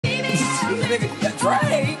nigga,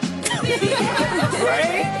 Drake.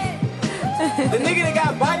 Drake? The nigga that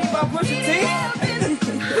got bodied by Pusha T?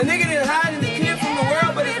 The nigga that hiding the kid from the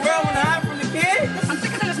world, but his world wanna hide from the kid?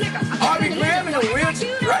 Aubrey Graham in a real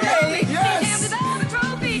Drake? Yes.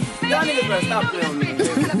 Y'all niggas better stop playing with me.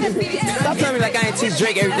 Stop telling me like I ain't teach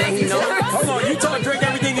Drake everything he know. Hold on, you taught Drake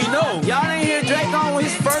everything he know. Y'all didn't hear Drake on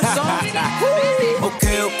his first song?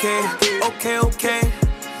 Okay.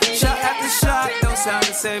 Shot after shot, don't sound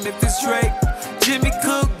the same if it's Drake. Jimmy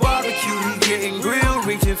Cook barbecue, he getting grilled,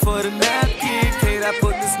 reaching for the napkin. KDot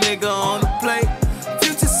put this nigga on the plate.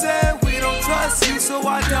 Future said we don't trust you, so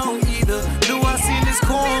I don't either. Knew I seen this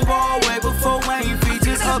cornball way before Wayne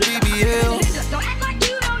features her BBL.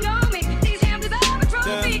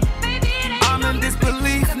 I'm in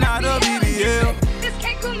disbelief, not a BBL.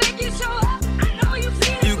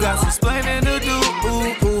 You got some explaining to do.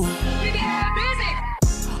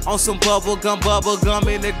 On some bubble gum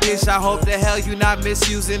in the dish. I hope the hell you not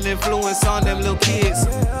misusing influence on them little kids.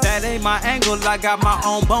 That ain't my angle, I got my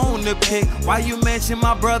own bone to pick. Why you mention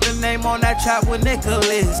my brother name on that track with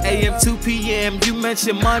Nickleus? AM 2 PM, you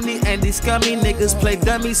mention Money And E-Skummy. Niggas play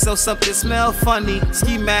dummy, so something smell funny.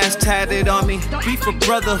 Ski mask tatted on me, beef for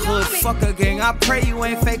Brotherhood, fuck a gang. I pray you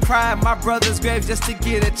ain't fake cry at my brother's grave just to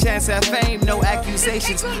get a chance at fame. No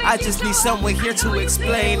accusations, I just need someone here to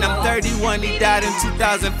explain. I'm 31, he died in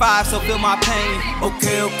 2005, so feel my pain.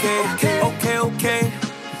 Okay.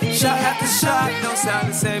 Shot after shot, don't sound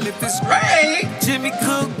the same if it's Drake. Jimmy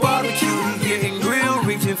Cook barbecue, he getting grilled,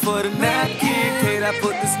 reaching for the napkin. KDot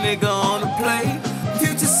put this nigga on the plate.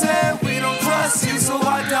 Future said we don't trust you, so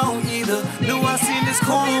I don't either. Knew I seen this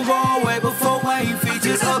cornball way before Wayne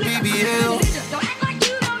features her BBL.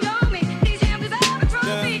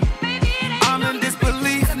 I'm in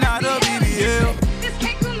disbelief, not a BBL.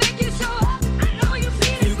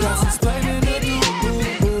 You got some explaining to do.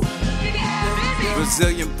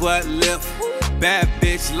 Brazilian butt lift, bad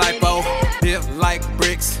bitch lipo, dip like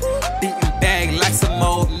bricks, eating bag like some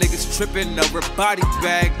old niggas tripping over body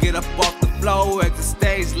bag. Get up off the floor, exit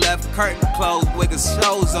stage left, curtain closed, wiggle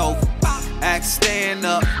shows over. Act stand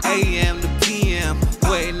up, AM to PM,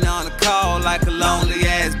 waiting on a call like a lonely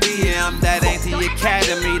ass BM. That ain't the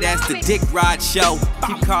academy, that's the dick rod show.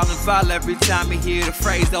 Keep calling foul every time you hear the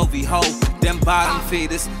phrase OV ho. Them bottom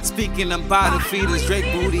feeders, speaking of bottom feeders,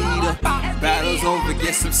 Drake booty eater. Battle's over,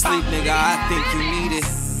 get some sleep, nigga, I think you need it.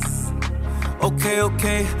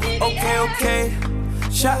 Okay.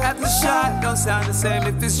 Shot after shot, don't sound the same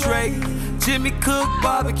if it's Drake. Jimmy Cook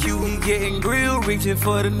barbecue, he getting grilled, reaching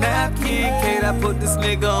for the napkin. KDot put this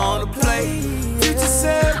nigga on the plate. Future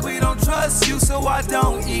said we don't trust you, so I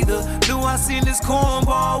don't either. Knew I seen this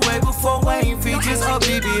cornball way before Wayne features her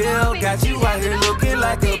BBL. Got you out here looking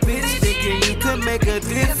like a bitch, thinking you could make a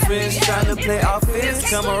difference. Trying to play offense,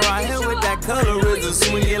 come around here with that colorism,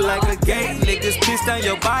 swinging like a gate. Niggas pissed on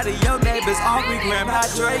your body, your neighbors Aubrey Graham,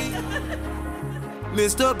 hydrate.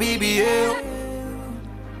 Mr. BBL,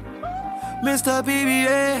 Mr.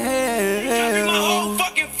 BBL. My whole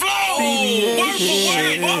fucking flow. BBL. Word for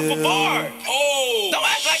word, bar for bar. Oh, don't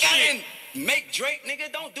act like I didn't make Drake, nigga.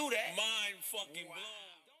 Don't do that. Mind fucking blown.